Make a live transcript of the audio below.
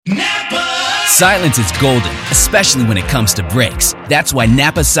Silence is golden, especially when it comes to brakes. That's why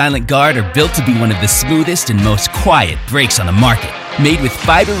Napa Silent Guard are built to be one of the smoothest and most quiet brakes on the market. Made with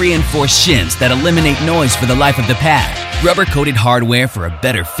fiber-reinforced shims that eliminate noise for the life of the pad, rubber-coated hardware for a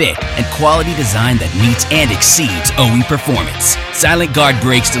better fit, and quality design that meets and exceeds OE performance. Silent Guard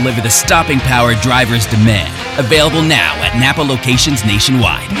brakes deliver the stopping power drivers demand. Available now at Napa locations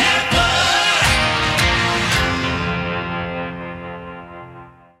nationwide.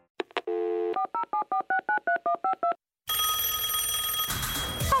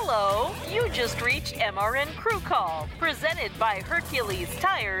 Hello, you just reached MRN Crew Call, presented by Hercules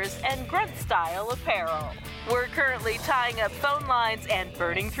Tires and Grunt Style Apparel. We're currently tying up phone lines and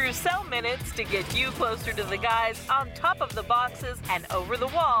burning through cell minutes to get you closer to the guys on top of the boxes and over the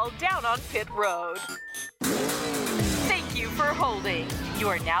wall down on Pit Road. Thank you for holding. You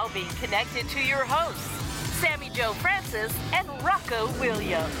are now being connected to your hosts, Sammy Joe Francis and Rocco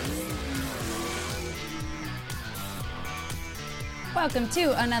Williams. Welcome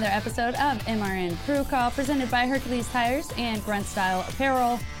to another episode of MRN Crew Call, presented by Hercules Tires and Grunt Style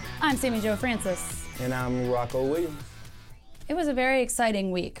Apparel. I'm Sammy Joe Francis. And I'm Rocco Williams. It was a very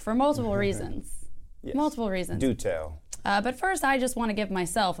exciting week for multiple reasons. Yes. Multiple reasons. Do tell. But first, I just want to give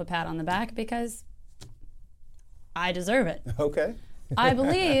myself a pat on the back because I deserve it. Okay. I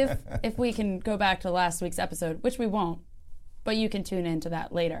believe if we can go back to last week's episode, which we won't, but you can tune into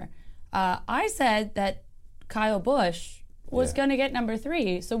that later. I said that Kyle Busch was going to get number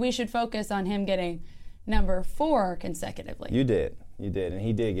 3, so we should focus on him getting number 4 consecutively. You did, and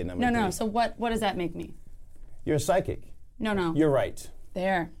he did get number 3. No, so what does that make me? You're a psychic. No. You're right.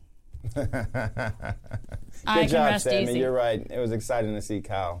 There. Good I job, can rest Sammy. easy. You're right. It was exciting to see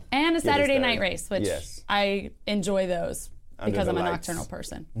Kyle. And a get his Saturday third. night race, which I enjoy those because I'm a nocturnal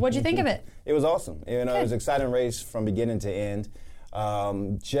person. What'd you think of it? It was awesome. You know, it was an exciting race from beginning to end.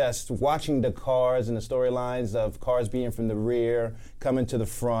 Just watching the cars and the storylines of cars being from the rear, coming to the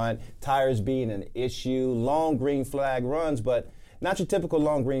front, tires being an issue, long green flag runs, but not your typical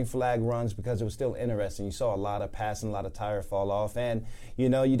long green flag runs because it was still interesting. You saw a lot of passing, a lot of tire fall off, and you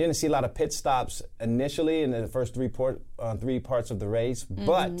didn't see a lot of pit stops initially in the first three parts of the race,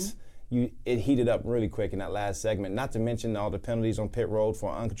 but it heated up really quick in that last segment, not to mention all the penalties on pit road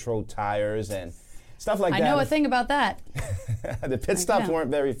for uncontrolled tires and stuff like that. I know a thing about that. The pit stops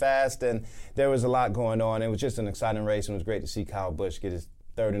weren't very fast, and there was a lot going on. It was just an exciting race, and it was great to see Kyle Busch get his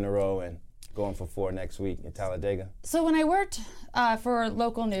 3rd in a row and going for 4 next week in Talladega. So when I worked for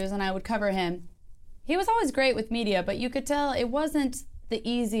local news and I would cover him, he was always great with media, but you could tell it wasn't the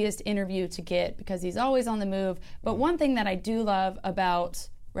easiest interview to get because he's always on the move. But one thing that I do love about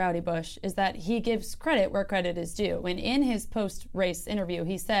Rowdy Busch is that he gives credit where credit is due. And in his post-race interview,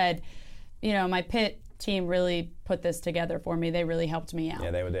 he said, my pit team really put this together for me. They really helped me out.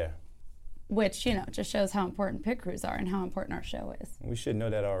 Yeah, they were there. Which, just shows how important pit crews are and how important our show is. We should know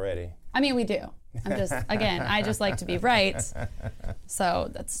that already. I mean, we do. I just like to be right. So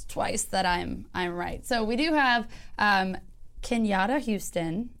that's twice that I'm right. So we do have Kenyatta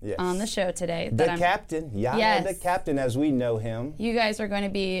Houston on the show today. The captain, as we know him. You guys are going to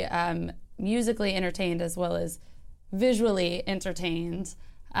be musically entertained as well as visually entertained.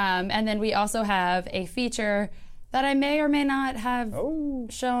 And then we also have a feature that I may or may not have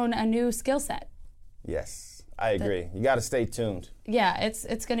shown a new skill set. Yes, I agree. You got to stay tuned. Yeah,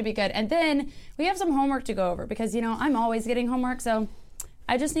 it's going to be good. And then we have some homework to go over because, I'm always getting homework, so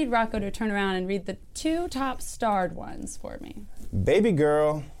I just need Rocco to turn around and read the 2 top starred ones for me. Baby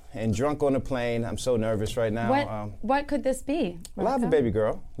Girl and Drunk on the Plane. I'm so nervous right now. What could this be, Rocco? Well, I have a baby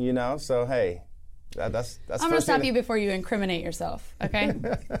girl, so hey. That's I'm going to stop you before you incriminate yourself, okay?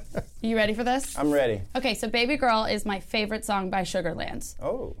 You ready for this? I'm ready. Okay, so Baby Girl is my favorite song by Sugarland.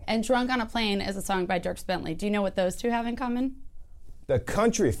 Oh. And Drunk on a Plane is a song by Dierks Bentley. Do you know what those 2 have in common? The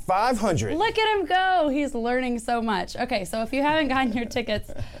Country 500. Look at him go. He's learning so much. Okay, so if you haven't gotten your tickets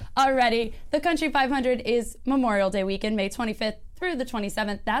already, the Country 500 is Memorial Day weekend, May 25th through the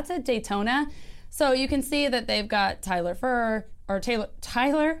 27th. That's at Daytona. So you can see that they've got Tyler Farr,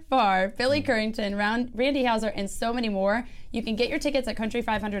 Billy Currington, Randy Houser, and so many more. You can get your tickets at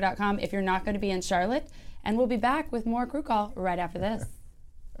country500.com if you're not going to be in Charlotte. And we'll be back with more Crew Call right after this.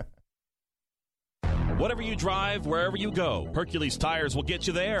 Whatever you drive, wherever you go, Hercules Tires will get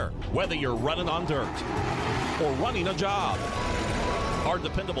you there, whether you're running on dirt or running a job. Our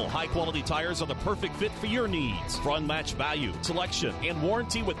dependable, high-quality tires are the perfect fit for your needs. For unmatched value, selection, and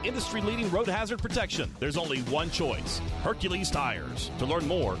warranty with industry-leading road hazard protection, there's only one choice, Hercules Tires. To learn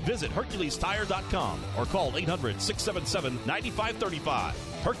more, visit HerculesTire.com or call 800-677-9535.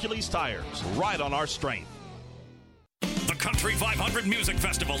 Hercules Tires, ride on our strength. The Country 500 Music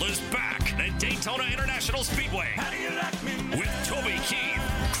Festival is back at Daytona International Speedway with Toby Keith,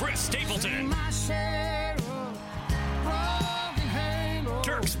 Chris Stapleton,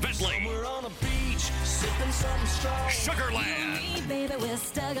 Dierks Bentley, Sugarland,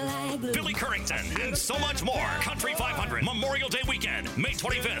 Billy Currington, and so much more. Country 500 Memorial Day weekend, May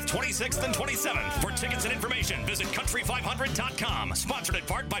 25th, 26th, and 27th. For tickets and information, visit country500.com. Sponsored in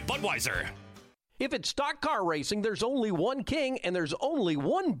part by Budweiser. If it's stock car racing, there's only one king and there's only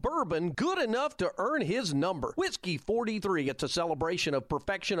one bourbon good enough to earn his number. Whiskey 43. It's a celebration of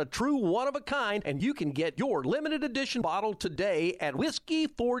perfection, a true one-of-a-kind, and you can get your limited edition bottle today at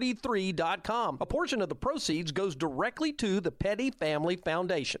whiskey43.com. A portion of the proceeds goes directly to the Petty Family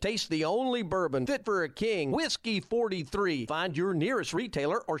Foundation. Taste the only bourbon fit for a king. Whiskey 43. Find your nearest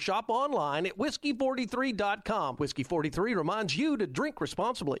retailer or shop online at whiskey43.com. Whiskey 43 reminds you to drink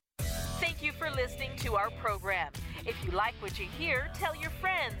responsibly. Thank you for listening to our program. If you like what you hear, tell your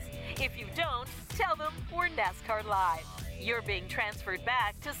friends. If you don't, tell them we're NASCAR Live. You're being transferred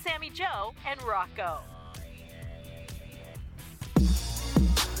back to Sammy Joe and Rocco.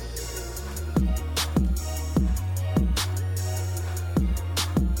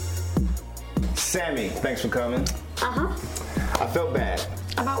 Sammy, thanks for coming. I felt bad.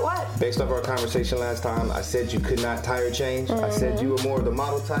 About what? Based off our conversation last time, I said you could not tire change. I said you were more of the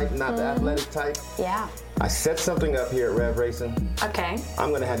model type, not the athletic type. Yeah. I set something up here at Rev Racing. Okay. I'm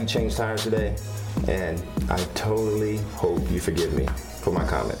going to have you change tires today, and I totally hope you forgive me for my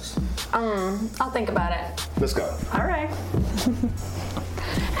comments. I'll think about it. Let's go. All right.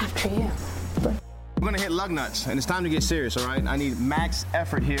 After you. We're going to hit lug nuts, and it's time to get serious, all right? I need max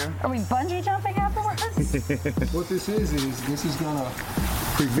effort here. Are we bungee jumping afterwards? What this is going to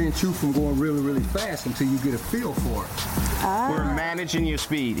prevent you from going really, really fast until you get a feel for it. We're managing your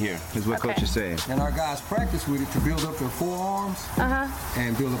speed here, is what Coach is saying. And our guys practice with it to build up their forearms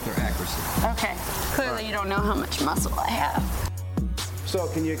and build up their accuracy. Okay. Clearly you don't know how much muscle I have. So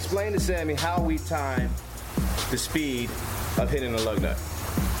can you explain to Sammy how we time the speed of hitting a lug nut?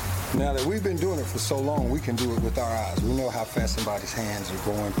 Now that we've been doing it for so long, we can do it with our eyes. We know how fast somebody's hands are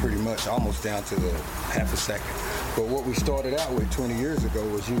going pretty much almost down to the half a second. But what we started out with 20 years ago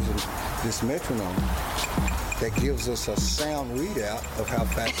was using this metronome that gives us a sound readout of how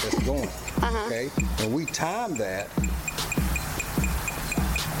fast that's going. Okay? And we time that.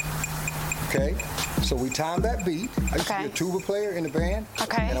 Okay? So we timed that beat. I used to be a tuba player in the band.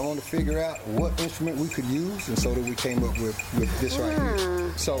 Okay. And I wanted to figure out what instrument we could use, and so that we came up with this right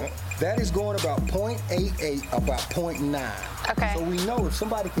here. So that is going about 0.88, about 0.9. Okay. So we know if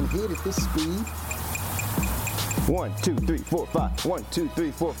somebody can hit at this speed. 1, 2, 3, 4, 5. 1, 2,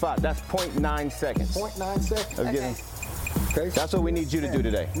 3, 4, 5. That's 0.9 seconds. 0.9 seconds. Okay. Okay. That's what we need you to do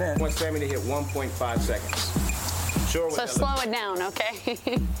today. I want Sammy to hit 1.5 seconds. Sure. So slow it down, okay?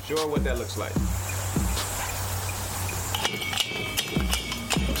 Sure what that looks like.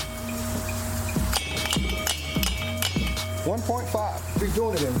 1.5. We're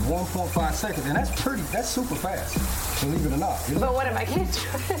doing it in 1.5 seconds, and that's super fast, believe it or not. But what if I can't do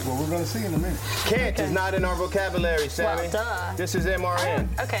it? Well, we're going to see in a minute. Can't is not in our vocabulary, Sammy. Well, duh. This is MRN.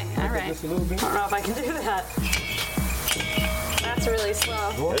 Oh, okay, all right. Just a little bit. I don't know if I can do that. That's really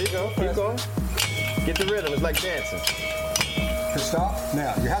slow. There you go. Keep going. Get the rhythm. It's like dancing. To stop.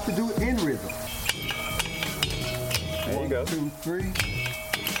 Now, you have to do it in rhythm. There you go. 1, 2, 3.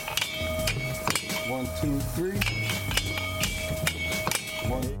 1, 2, 3.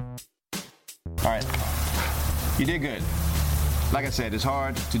 1. All right. You did good. Like I said, it's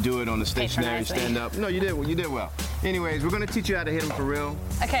hard to do it on the stationary stand-up. No, you did well. Anyways, we're going to teach you how to hit them for real.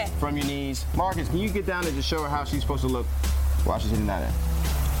 Okay. From your knees. Marcus, can you get down and just show her how she's supposed to look while she's hitting that in?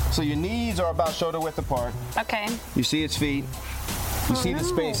 So your knees are about shoulder width apart. Okay. You see its feet. You see the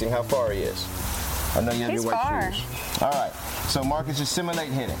spacing, how far he is. I know you have your white shoes. All right. So Marcus, just simulate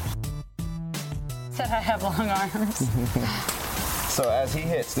hitting. Said I have long arms. So as he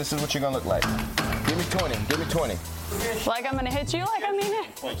hits, this is what you're going to look like. Give me 20. Give me 20. Like I'm going to hit you like I mean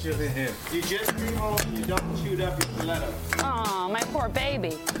it? Like you'll hit him. You just keep on. You don't shoot up your stiletto. Oh, my poor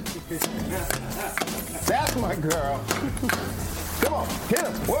baby. That's my girl. Come on, hit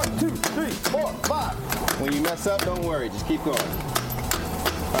him. 1, 2, 3, 4, 5. When you mess up, don't worry. Just keep going.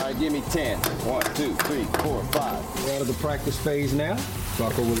 All right, give me 10. 1, 2, 3, 4, 5. We're out of the practice phase now.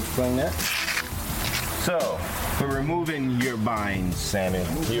 Rocco will explain that. So, we're removing your binds, Sammy.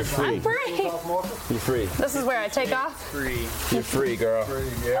 You're free. I'm free. You're free. This is where I take off? Free. You're free, girl.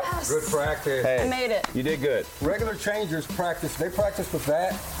 Yeah, yes. Good practice. Hey, I made it. You did good. Regular changers practice. They practice with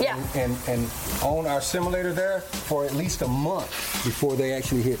that. Yeah. And on our simulator there for at least a month before they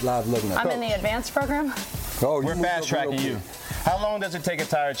actually hit live lug nuts. I'm in the advanced program? Oh, we're fast tracking you. How long does it take a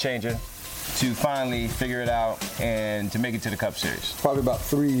tire changer to finally figure it out and to make it to the Cup Series? Probably about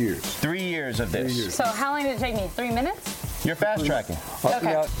 3 years. 3 years of this. 3 years. So how long did it take me? 3 minutes? You're fast tracking.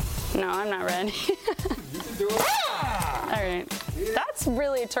 Okay. No, I'm not ready. You can do it. All right. That's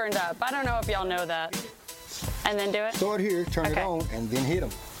really turned up. I don't know if y'all know that. And then do it? Start here, turn it on, and then hit them.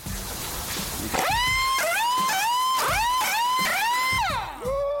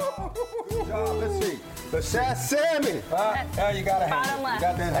 Good job. Let's see. That's Sammy. Now you got to have Bottom it. left. You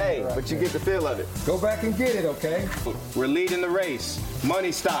got that Hey, hand right. but you get the feel of it. Go back and get it, okay? We're leading the race.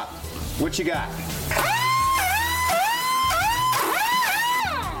 Money stop. What you got?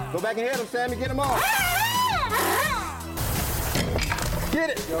 Go back and hit him, Sammy. Get him on. Get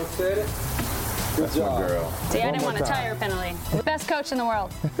it. Go set it. Good That's job. my girl. See, I One didn't more want a time. tire penalty. The best coach in the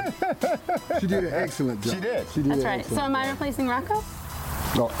world. She did an excellent job. She did. She did That's an right. excellent So am I job. replacing Rocco?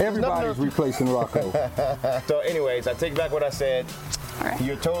 No, everybody's replacing Rocco. So anyways, I take back what I said. All right.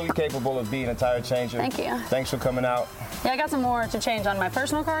 You're totally capable of being a tire changer. Thank you. Thanks for coming out. Yeah, I got some more to change on my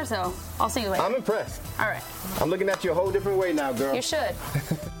personal car, so I'll see you later. I'm impressed. All right. I'm looking at you a whole different way now, girl. You should.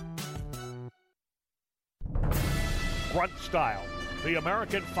 Grunt Style. The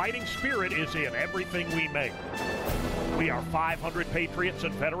American fighting spirit is in everything we make. We are 500 patriots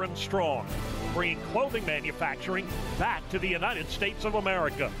and veterans strong, bringing clothing manufacturing back to the United States of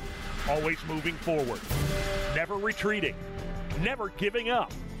America. Always moving forward, never retreating, never giving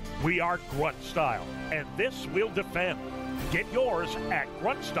up. We are Grunt Style, and this we'll defend. Get yours at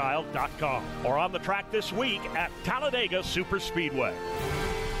gruntstyle.com or on the track this week at Talladega Superspeedway.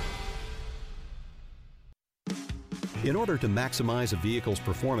 In order to maximize a vehicle's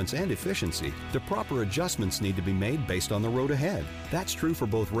performance and efficiency, the proper adjustments need to be made based on the road ahead. That's true for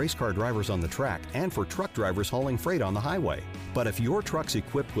both race car drivers on the track and for truck drivers hauling freight on the highway. But if your truck's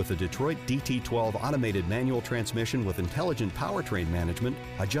equipped with a Detroit DT12 automated manual transmission with intelligent powertrain management,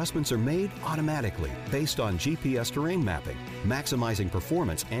 adjustments are made automatically based on GPS terrain mapping, maximizing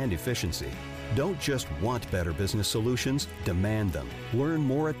performance and efficiency. Don't just want better business solutions, demand them. Learn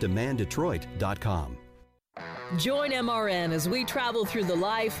more at demanddetroit.com. Join MRN as we travel through the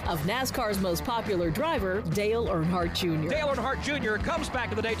life of NASCAR's most popular driver, Dale Earnhardt Jr. Dale Earnhardt Jr. comes back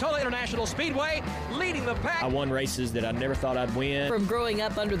to the Daytona International Speedway, leading the pack. I won races that I never thought I'd win. From growing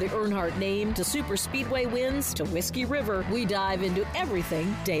up under the Earnhardt name to Super Speedway wins to Whiskey River, we dive into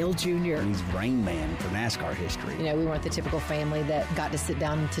everything Dale Jr. He's Rain Man for NASCAR history. You know, we weren't the typical family that got to sit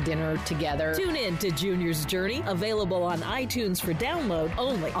down to dinner together. Tune in to Junior's Journey, available on iTunes for download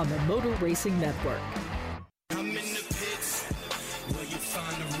only on the Motor Racing Network. I'm in the pits where you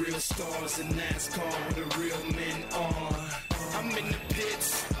find the real stars in NASCAR where the real men are. I'm in the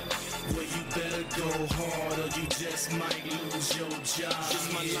pits where you better go hard or you just might lose your job.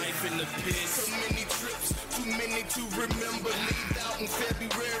 It's my life in the pits. So many trips, too many to remember. Leave out in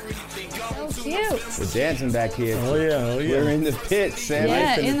February. So cute. We're dancing back here. Oh yeah. We're in the pits, Sam.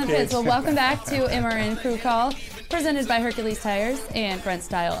 Yeah, in the pits. Well, welcome back to MRN Crew Call, presented by Hercules Tires and Grunt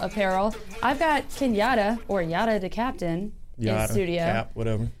Style Apparel. I've got Kenyatta, or Yada the Captain, in studio. Cap,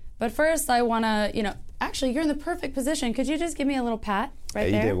 whatever. But first, I want to, actually, you're in the perfect position. Could you just give me a little pat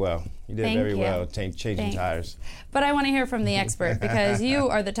right there? You did well. You did very well changing Thanks. tires. But I want to hear from the expert, because you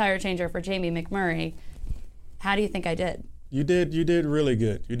are the tire changer for Jamie McMurray. How do you think I did? You did really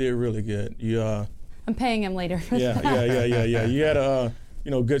good. You did really good. I'm paying him later for that. Yeah. You had a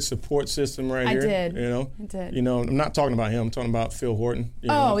good support system right here. I did. I did. I'm not talking about him. I'm talking about Phil Horton.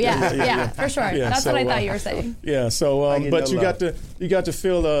 Yeah, for sure. Yeah, That's what I thought you were saying. Yeah. So, but you got to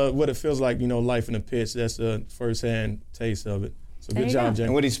feel what it feels like. Life in the pits. That's a firsthand taste of it. So good job, Jamie.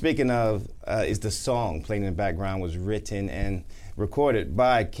 And what he's speaking of is the song playing in the background was written and recorded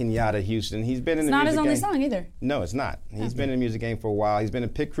by Kenyatta Houston. He's been in the music game. It's not his only song either. No, it's not. He's been in the music game for a while. He's been a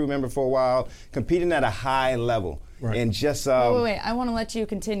pit crew member for a while, competing at a high level. Right. And just wait. I want to let you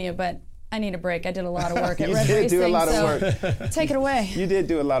continue, but I need a break. I did a lot of work at Red You did Racing, do a lot of so work. Take it away. You did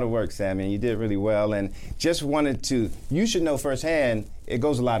do a lot of work, Sammy, and you did really well. And just wanted to, you should know firsthand, it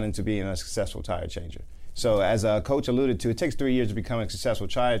goes a lot into being a successful tire changer. So as Coach alluded to, it takes 3 years to become a successful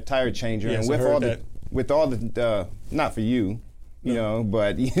tire changer. Yes, and with all the not for you,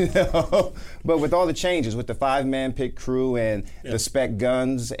 but but with all the changes with the 5-man pit crew and the spec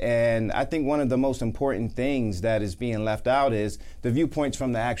guns, and I think one of the most important things that is being left out is the viewpoints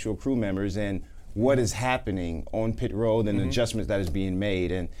from the actual crew members and what is happening on pit road and adjustments that is being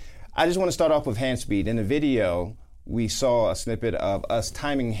made. And I just want to start off with hand speed. In the video, we saw a snippet of us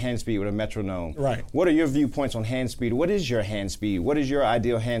timing hand speed with a metronome. Right. What are your viewpoints on hand speed? What is your hand speed? What is your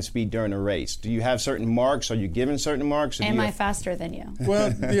ideal hand speed during a race? Do you have certain marks? Are you given certain marks? Am I faster than you? Well,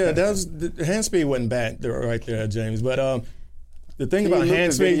 yeah, the hand speed wasn't bad right there, James. But the thing about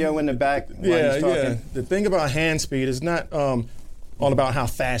hand speed, video in the back. Yeah. The thing about hand speed is not all about how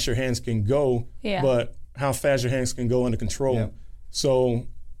fast your hands can go, but how fast your hands can go under control. Yep. So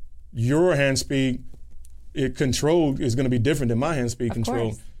your hand speed control is going to be different than my hand speed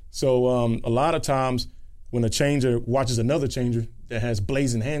control. Course. So a lot of times when a changer watches another changer that has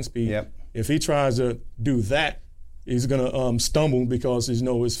blazing hand speed, if he tries to do that, he's going to stumble because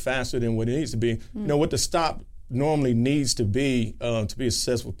it's faster than what it needs to be. What the stop normally needs to be a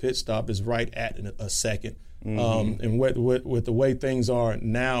successful pit stop is right at a second. And with the way things are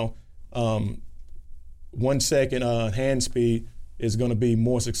now, 1 second hand speed is going to be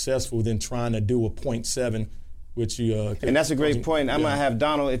more successful than trying to do a 0.7, which you. And that's a great point. I'm going to have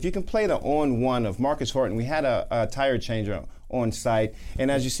Donald, if you can play the on one of Marcus Horton. We had a tire changer on site,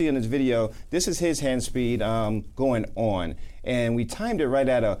 and as you see in this video, this is his hand speed going on, and we timed it right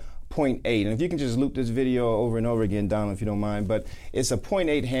at a 0.8. And if you can just loop this video over and over again, Donald, if you don't mind, but it's a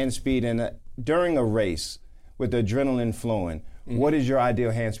 0.8 hand speed, and during a race with the adrenaline flowing, what is your ideal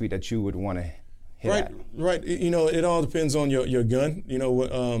hand speed that you would want to hit? Right. It all depends on your gun.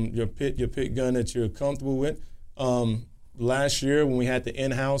 Your pit gun that you're comfortable with. Last year when we had the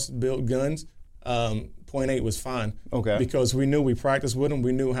in-house built guns, 0.8 was fine. Okay. Because we practiced with them.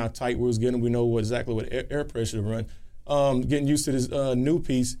 We knew how tight we was getting. We know exactly what air pressure to run. Getting used to this new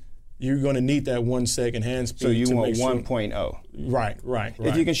piece, you're going to need that 1 second hand speed. So you to want make sure. 1.0. Right.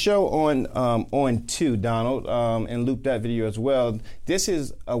 If you can show on 2, Donald, and loop that video as well. This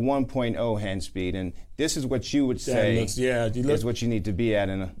is a 1.0 hand speed, and this is what you would say is what you need to be at.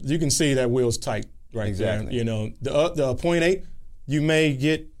 You can see that wheel's tight right there. The 0.8, you may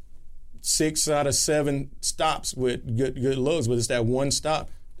get 6 out of 7 stops with good lugs, but it's that one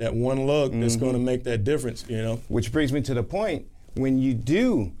stop, that one lug that's going to make that difference. Which brings me to the point, when you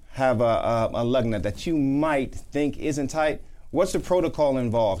do have a lug nut that you might think isn't tight, what's the protocol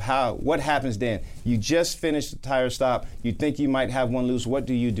involved? What happens then? You just finished the tire stop. You think you might have one loose. What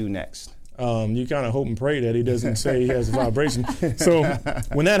do you do next? You kind of hope and pray that he doesn't say he has a vibration. So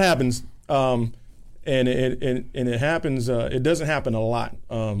when that happens, and it happens, it doesn't happen a lot,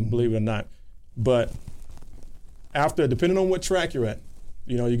 believe it or not. But depending on what track you're at,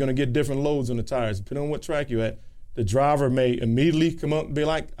 you're going to get different loads on the tires. Depending on what track you're at, the driver may immediately come up and be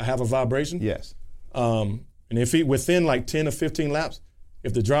like, I have a vibration. Yes. And if he, within like 10 or 15 laps,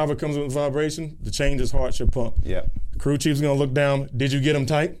 if the driver comes with vibration, the changer's heart should pump. Yeah. The crew chief's going to look down. Did you get them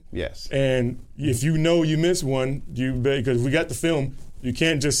tight? Yes. And if you missed one, because we got the film, you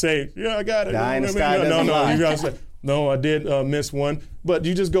can't just say, yeah, I got it. No. You got to say, no, I did miss one. But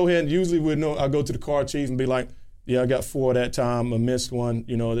you just go ahead and usually I'll go to the car chief and be like, yeah, I got 4 that time. I missed one,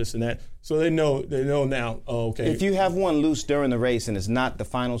 this and that. So they know now, okay. If you have one loose during the race and it's not the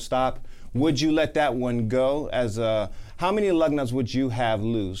final stop, would you let that one go? How many lug nuts would you have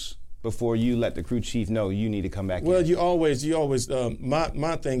loose before you let the crew chief know you need to come back in? Well, you always,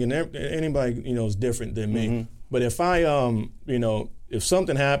 my thing, and anybody, is different than me. But if I, if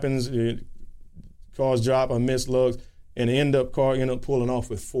something happens, cars drop, I miss lugs, and end up pulling off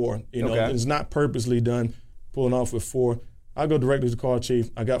with 4, it's not purposely done, pulling off with 4. I go directly to the car chief.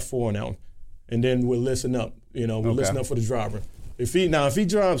 I got 4 on that one, and then we'll listen up. We'll listen up for the driver. If he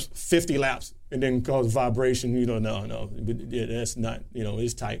drives 50 laps and then causes vibration, no, that's not.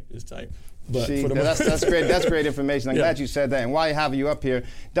 It's tight. But that's great. That's great information. I'm glad you said that. And while I have you up here,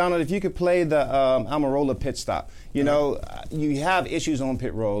 Donald, if you could play the Amarola pit stop. You have issues on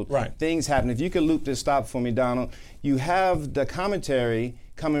pit road. Right. Things happen. If you could loop this stop for me, Donald. You have the commentary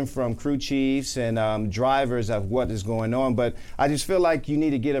coming from crew chiefs and drivers of what is going on, but I just feel like you need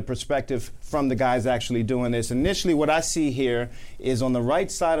to get a perspective from the guys actually doing this. Initially, what I see here is on the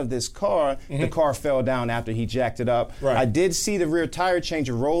right side of this car, the car fell down after he jacked it up. Right. I did see the rear tire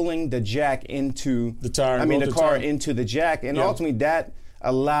changer rolling the jack into the tire. The car into the jack, and ultimately that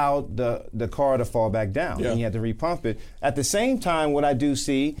allowed the car to fall back down, and he had to repump it. At the same time, what I do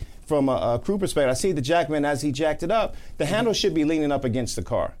see from a crew perspective, I see the jackman as he jacked it up. The handle should be leaning up against the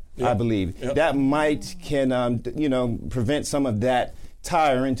car, I believe. That can prevent some of that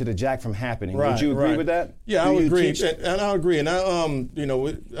tire into the jack from happening. Would you agree with that? Yeah, I would agree. And I agree. And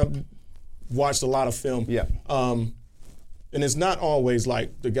I've watched a lot of film. Yeah. And it's not always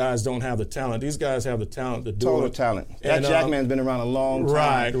like the guys don't have the talent. These guys have the talent to do it. Total talent. That Jackman's been around a long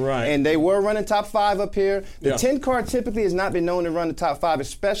time. Right. And they were running top 5 up here. The 10 car typically has not been known to run the top 5,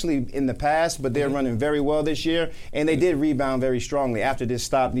 especially in the past, but they're running very well this year. And they did rebound very strongly after this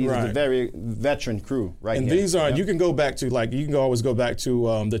stop. These are the very veteran crew right and here. And these are, you can go back to, you can always go back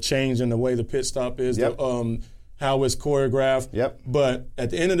to the change in the way the pit stop is, how it's choreographed. But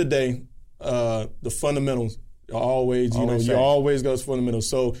at the end of the day, the fundamentals always, you always go to fundamentals.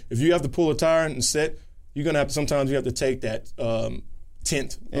 So if you have to pull a tire and set, you're gonna have to. Sometimes you have to take that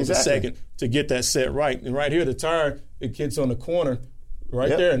tenth of a second to get that set right. And right here, the tire it hits on the corner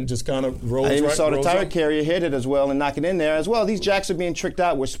there and just kind of rolls. I even saw the tire up. carrier hit it as well and knock it in there as well. These jacks are being tricked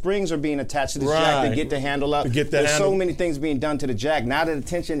out where springs are being attached to this jack to get the handle up. There's so many things being done to the jack. Now that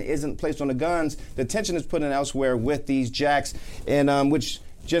attention isn't placed on the guns, the attention is put in elsewhere with these jacks, and which.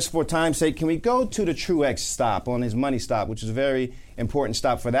 Just for time's sake, can we go to the Truex stop on his money stop, which is a very important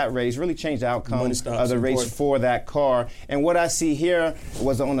stop for that race, really changed the outcome of the race for that car. And what I see here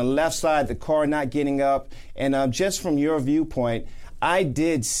was on the left side, the car not getting up. And just from your viewpoint, I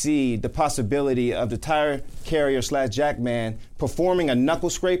did see the possibility of the tire carrier / jackman performing a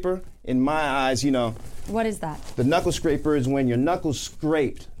knuckle scraper. In my eyes, What is that? The knuckle scraper is when your knuckles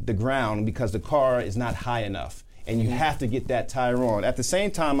scraped the ground because the car is not high enough. And you have to get that tire on. At the same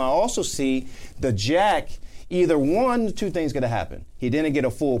time, I also see the jack, either one, 2 things going to happen. He didn't get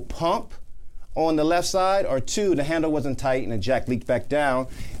a full pump on the left side, or 2, the handle wasn't tight and the jack leaked back down,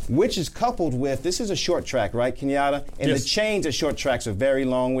 which is coupled with, this is a short track, right, Kenyatta? And the chains of short tracks are very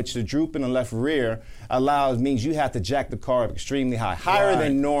long, which the droop in the left rear means you have to jack the car up extremely high, higher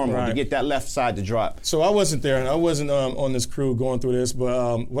than normal to get that left side to drop. So I wasn't there, and I wasn't on this crew going through this,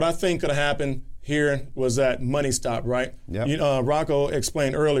 but what I think could have happened here was that money stop, right? Rocco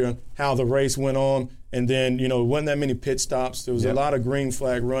explained earlier how the race went on, and then, wasn't that many pit stops. There was a lot of green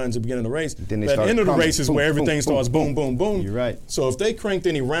flag runs at the beginning of the race. Then at the end of the race is where everything starts boom, boom, boom. You're right. So if they cranked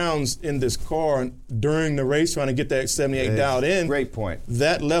any rounds in this car during the race trying to get that 78 dialed in, great point.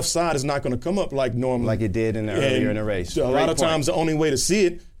 That left side is not going to come up like normal. Like it did earlier in the race. So a lot of times the only way to see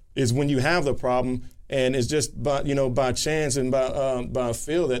it is when you have the problem. And it's just by chance and by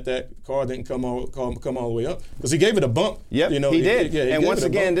feel that car didn't come all the way up, because he gave it a bump. Yep, he did. And once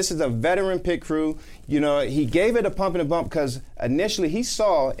again, this is a veteran pit crew. He gave it a pump and a bump because initially he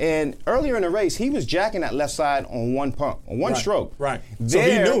saw, and earlier in the race he was jacking that left side on one pump, on one stroke. Right. So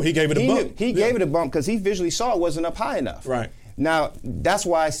he knew he gave it a bump. He gave it a bump because he visually saw it wasn't up high enough. Right. Now, that's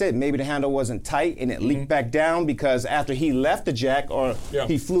why I said maybe the handle wasn't tight and it leaked back down, because after he left the jack or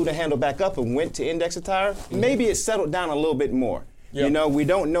he flew the handle back up and went to index the tire, maybe it settled down a little bit more. We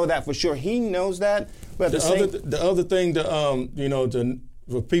don't know that for sure. He knows that. But the other thing,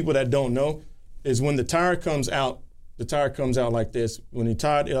 for people that don't know, is when the tire comes out like this. When the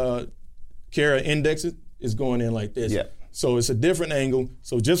tire carrier indexes, it's going in like this. Yeah. So it's a different angle.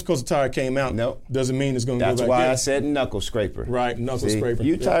 So just because the tire came out doesn't mean it's going to go back in. That's why I said knuckle scraper. Right, knuckle scraper.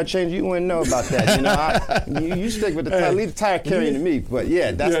 You tire changer, you wouldn't know about that. You stick with the tire, leave the tire carrying to me. But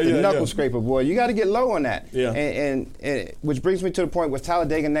that's the knuckle scraper, boy. You got to get low on that. Yeah. And which brings me to the point with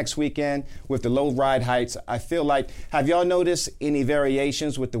Talladega next weekend with the low ride heights. I feel like, have y'all noticed any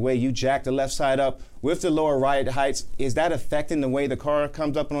variations with the way you jack the left side up with the lower ride heights? Is that affecting the way the car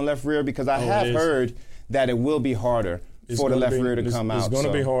comes up on the left rear? Because I have heard that it will be harder for the left rear to come out. It's going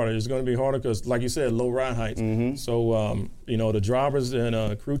to be harder. It's going to be harder because, like you said, low ride heights. So, the drivers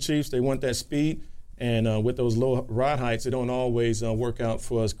and crew chiefs, they want that speed. And with those low ride heights, it don't always work out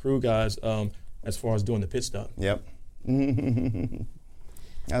for us crew guys as far as doing the pit stop. Yep.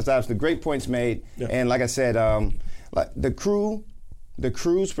 That's absolutely great points made. Yep. And like I said, the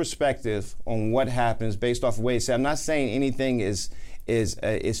crew's perspective on what happens based off of what he said, I'm not saying anything is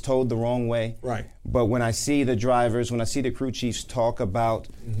told the wrong way. Right. But when I see the drivers, when I see the crew chiefs talk about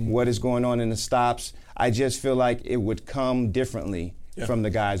what is going on in the stops, I just feel like it would come differently from the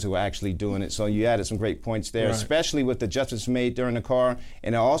guys who are actually doing it. So you added some great points there, especially with the adjustments made during the car.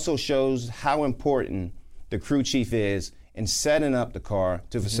 And it also shows how important the crew chief is in setting up the car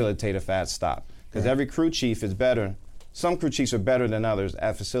to facilitate a fast stop. Because every crew chief is better. Some crew chiefs are better than others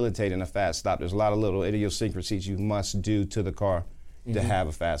at facilitating a fast stop. There's a lot of little idiosyncrasies you must do to the car to have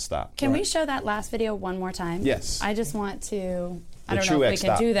a fast stop. Can we show that last video one more time? Yes. I just want to, I don't know if we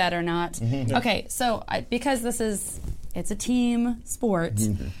can do that or not. Okay, so because it's a team sport,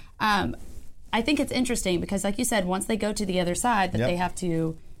 I think it's interesting because, like you said, once they go to the other side, that they have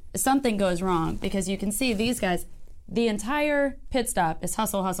to, something goes wrong, because you can see these guys, the entire pit stop is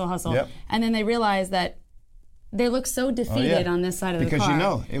hustle, hustle, hustle. And then they realize that They look so defeated on this side of the car. Because you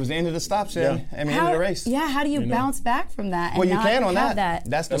know, it was the end of the stops there. I mean, end of the race. Yeah, how do you bounce back from that? Well, and you not can on have that.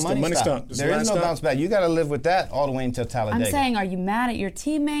 That's the money stop. There is no bounce back. You got to live with that all the way until Talladega. I'm saying, are you mad at your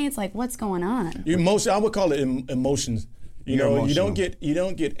teammates? Like, what's going on? I would call it emotions. You don't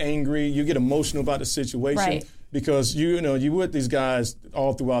get angry. You get emotional about the situation because you with these guys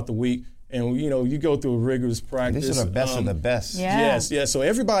all throughout the week. And, you go through a rigorous practice. These are the best of the best. Yeah. Yes. So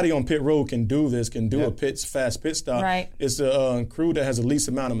everybody on pit road can do this, can do a fast pit stop. Right. It's a crew that has the least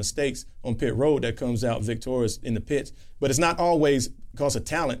amount of mistakes on pit road that comes out victorious in the pits. But it's not always because of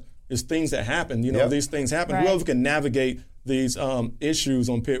talent. It's things that happen. These things happen. Right. Whoever can navigate these issues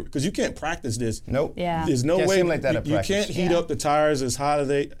on pit, because you can't practice this. Nope. Yeah. There's no Can't way seem like that at you practice. can't heat up the tires as hot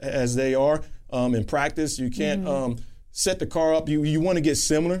as they are in practice. You can't set the car up. You want to get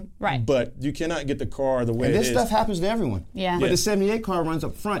similar, right? But you cannot get the car the way and it this is. stuff happens to everyone. Yeah. But the 78 car runs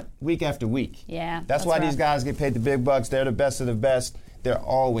up front week after week. Yeah. That's why these guys get paid the big bucks. They're the best of the best. They're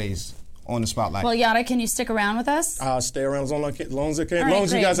always on the spotlight. Well, Yada, can you stick around with us? I'll stay around as long as I can. As Right, long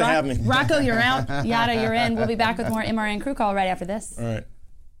as you guys have me. Rocco, you're out. Yada, you're in. We'll be back with more MRN Crew Call right after this. All right.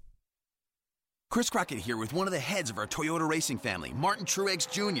 Chris Crockett here with one of the heads of our Toyota racing family, Martin Truex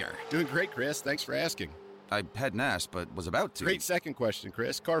Jr. Doing great, Chris. Thanks for asking. I hadn't asked, but was about to. Great second question,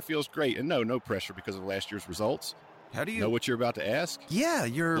 Chris. Car feels great, and no pressure because of last year's results. How do you know what you're about to ask? Yeah,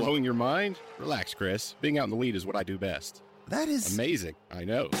 you're blowing your mind. Relax, Chris. Being out in the lead is what I do best. That is amazing. I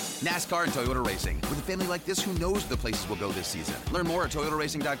know. NASCAR and Toyota Racing. With a family like this, who knows the places we'll go this season? Learn more at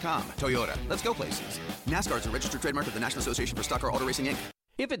toyotaracing.com. Toyota, let's go places. NASCAR is a registered trademark of the National Association for Stock Car Auto Racing, Inc.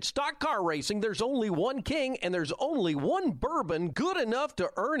 If it's stock car racing, there's only one king and there's only one bourbon good enough to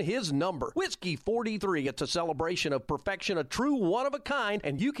earn his number. Whiskey 43. It's a celebration of perfection, a true one-of-a-kind,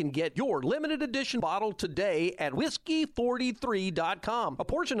 and you can get your limited edition bottle today at whiskey43.com. A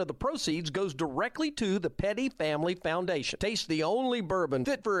portion of the proceeds goes directly to the Petty Family Foundation. Taste the only bourbon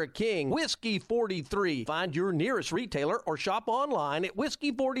fit for a king. Whiskey 43. Find your nearest retailer or shop online at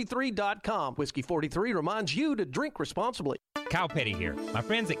whiskey43.com. Whiskey 43 reminds you to drink responsibly. Kyle Petty here. My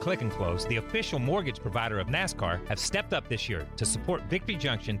friends at Click and Close, the official mortgage provider of NASCAR, have stepped up this year to support Victory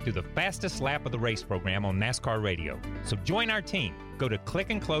Junction through the fastest lap of the race program on NASCAR radio. So join our team. Go to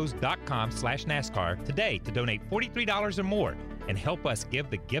clickandclose.com/NASCAR today to donate $43 or more and help us give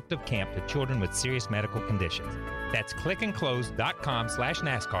the gift of camp to children with serious medical conditions. That's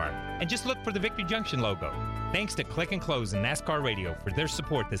clickandclose.com/NASCAR and just look for the Victory Junction logo. Thanks to Click and Close and NASCAR Radio for their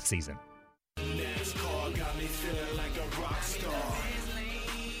support this season. NASCAR got me feeling like a rock star.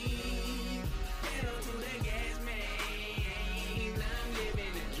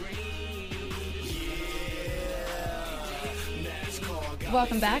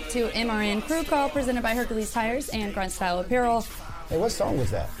 Welcome back to MRN Crew Call, presented by Hercules Tires and Grunt Style Apparel. Hey, what song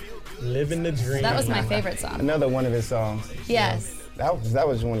was that? Living the Dream. That was my favorite song. Another one of his songs. Yes. That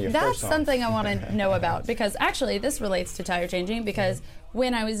was one of your first songs. That's something I want to know about, because actually this relates to tire changing, because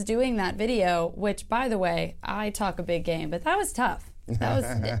when I was doing that video, which, by the way, I talk a big game, but that was tough. That was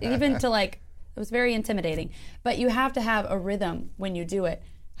even to it was very intimidating. But you have to have a rhythm when you do it.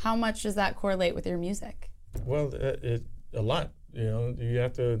 How much does that correlate with your music? Well, a lot. You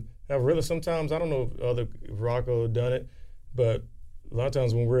have to have rhythm. Sometimes, I don't know if other Rocco have done it, but a lot of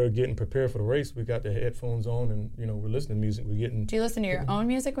times when we're getting prepared for the race, we got the headphones on and, we're listening to music. Do you listen to your own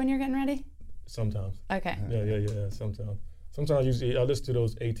music when you're getting ready? Sometimes. Okay. Yeah, sometimes. Sometimes I listen to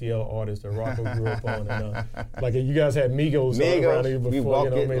those ATL artists that Rocco grew up on. And, like you guys had Migos around here before. We walk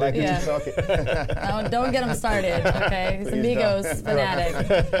it like you talk it. Don't get him started, okay? He's a Migos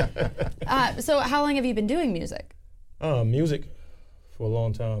fanatic. So how long have you been doing music? Music for a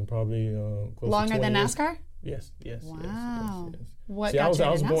long time, probably close longer to 20 than years. NASCAR? Yes. Wow. Yes. What See, got you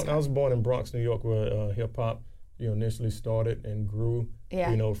into NASCAR? I was born in Bronx, New York, where hip hop, initially started and grew,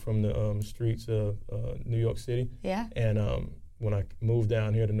 from the streets of New York City. Yeah. And when I moved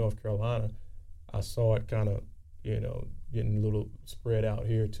down here to North Carolina, I saw it kind of, getting a little spread out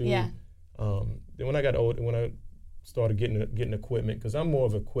here too. Yeah. Then when I got older, when I started getting equipment, because I'm more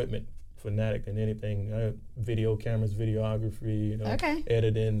of an equipment fanatic than anything. I have video cameras, videography,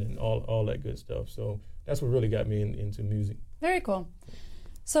 editing, and all that good stuff. So that's what really got me into music. Very cool.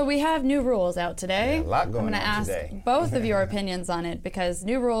 So we have new rules out today. Yeah, a lot going I'm going to ask both of your opinions on it, because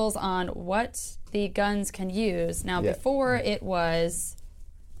new rules on what the guns can use. Now, before it was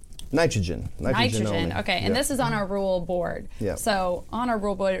nitrogen. Nitrogen. Okay, and this is on our rule board. Yeah. So on our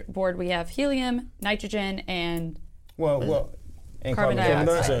rule board, we have helium, nitrogen, and and carbon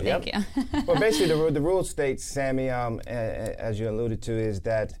dioxide. Thank you. Well, basically, the rule states, Sammy, as you alluded to, is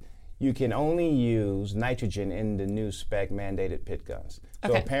that you can only use nitrogen in the new spec mandated pit guns.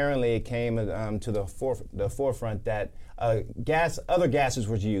 So apparently it came to the forefront that other gases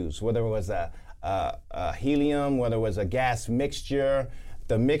were used, whether it was a helium, whether it was a gas mixture.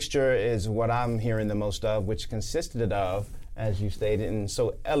 The mixture is what I'm hearing the most of, which consisted of, as you stated and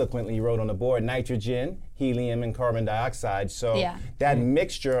so eloquently wrote on the board, nitrogen, helium, and carbon dioxide. So that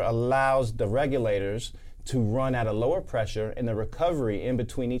mixture allows the regulators to run at a lower pressure and the recovery in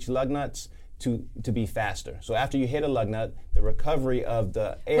between each lug nuts to be faster. So after you hit a lug nut, the recovery of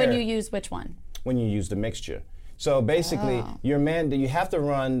the air. When you use which one? When you use the mixture. So basically, you have to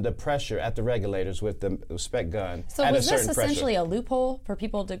run the pressure at the regulators with the spec gun. So at was a certain this essentially a loophole for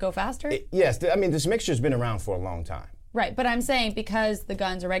people to go faster? Yes. I mean, this mixture's been around for a long time. Right, but I'm saying because the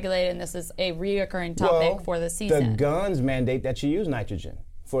guns are regulated and this is a reoccurring topic for the season. The guns mandate that you use nitrogen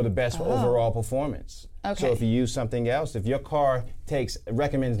for the best overall performance. Okay. So if you use something else, if your car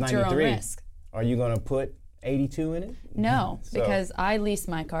recommends 93, are you going to put 82 in it? No, because I lease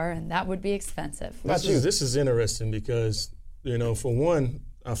my car and that would be expensive. This is interesting because, for one,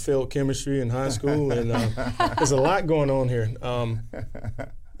 I failed chemistry in high school and there's a lot going on here.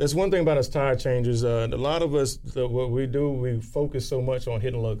 There's one thing about us tire changers. A lot of us, what we do, we focus so much on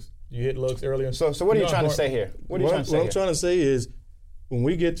hitting lugs. You hit lugs earlier. So what are you trying to say here? What I'm trying to say is, when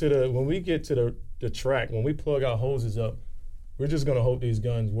we get to the track, when we plug our hoses up, we're just going to hope these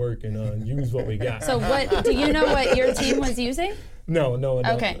guns work and use what we got. So do you know what your team was using? No.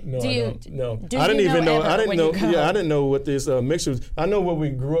 Okay. No, I didn't even know. I didn't know what this mixture was. I know what we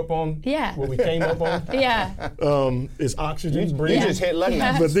grew up on. Yeah. What we came up on. Yeah. Is oxygen. You just hit lug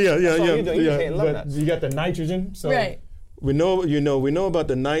nuts. But but you got the nitrogen. So right. We know about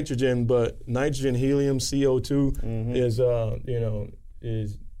the nitrogen, but nitrogen, helium, CO2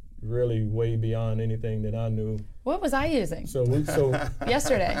 is really way beyond anything that I knew. What was I using? So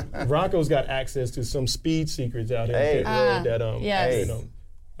yesterday. Rocco's got access to some speed secrets out here. Yes.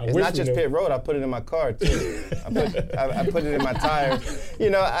 It's not just pit road. I put it in my car too. I put it in my tires.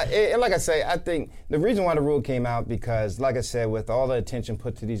 And like I say, I think the reason why the rule came out because, like I said, with all the attention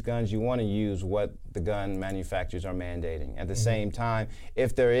put to these guns, you want to use what the gun manufacturers are mandating. At the same time,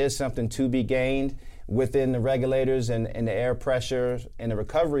 if there is something to be gained within the regulators and the air pressure and the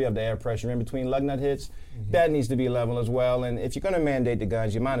recovery of the air pressure in between lug nut hits, that needs to be level as well. And if you're going to mandate the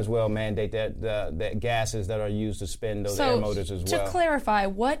guns, you might as well mandate the gases that are used to spin those air motors as well. To clarify,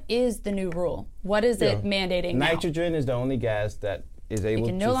 what is the new rule? What is it mandating now? Nitrogen is the only gas that is able to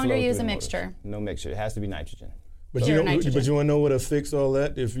flow. You can no longer use a motors. mixture. No mixture. It has to be nitrogen. But you want to know what will fix all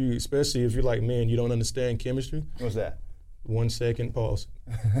that? Especially if you're like me and you don't understand chemistry. What's that? 1 second pause.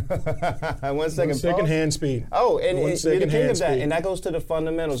 1 second hand speed. Oh, and you're the king of that, and that goes to the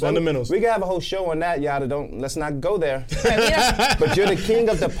fundamentals. We can have a whole show on that, y'all. Let's not go there. But you're the king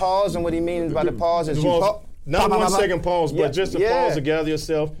of the pause, and what he means by the pause is not 1 second pause, but just a pause to gather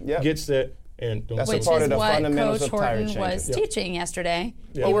yourself, get set, and don't. That's Which a part is of the what fundamentals Coach of tire Horton changing. was teaching yesterday.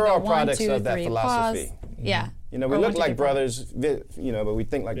 Well, we're all products of that philosophy. Pause. Yeah. We look like brothers, but we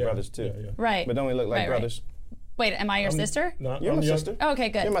think like brothers too. Right. But don't we look like brothers? Wait, am I your sister? No, you're my sister. Oh, okay,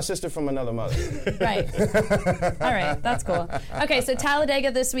 good. You're my sister from another mother. Right. All right, that's cool. Okay, so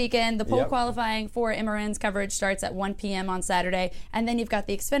Talladega this weekend. The pole qualifying for MRN's coverage starts at 1 p.m. on Saturday. And then you've got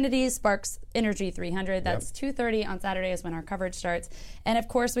the Xfinity Sparks Energy 300. That's 2:30 on Saturday is when our coverage starts. And, of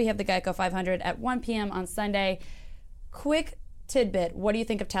course, we have the Geico 500 at 1 p.m. on Sunday. Quick tidbit. What do you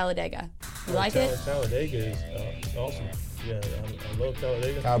think of Talladega? You like it? Talladega is awesome. Yeah, I love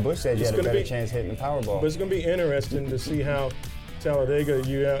Talladega. Kyle Busch said you had a better chance hitting the Powerball. But it's going to be interesting to see how Talladega,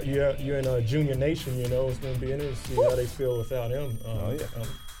 you're in a junior nation, It's going to be interesting to see how they feel without him.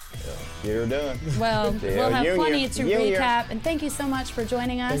 Get her done. Well, we'll have plenty to recap. And thank you so much for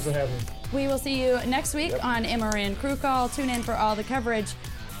joining us. Thanks for having me. We will see you next week on MRN Crew Call. Tune in for all the coverage.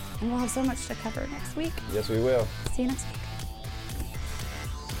 And we'll have so much to cover next week. Yes, we will. See you next week.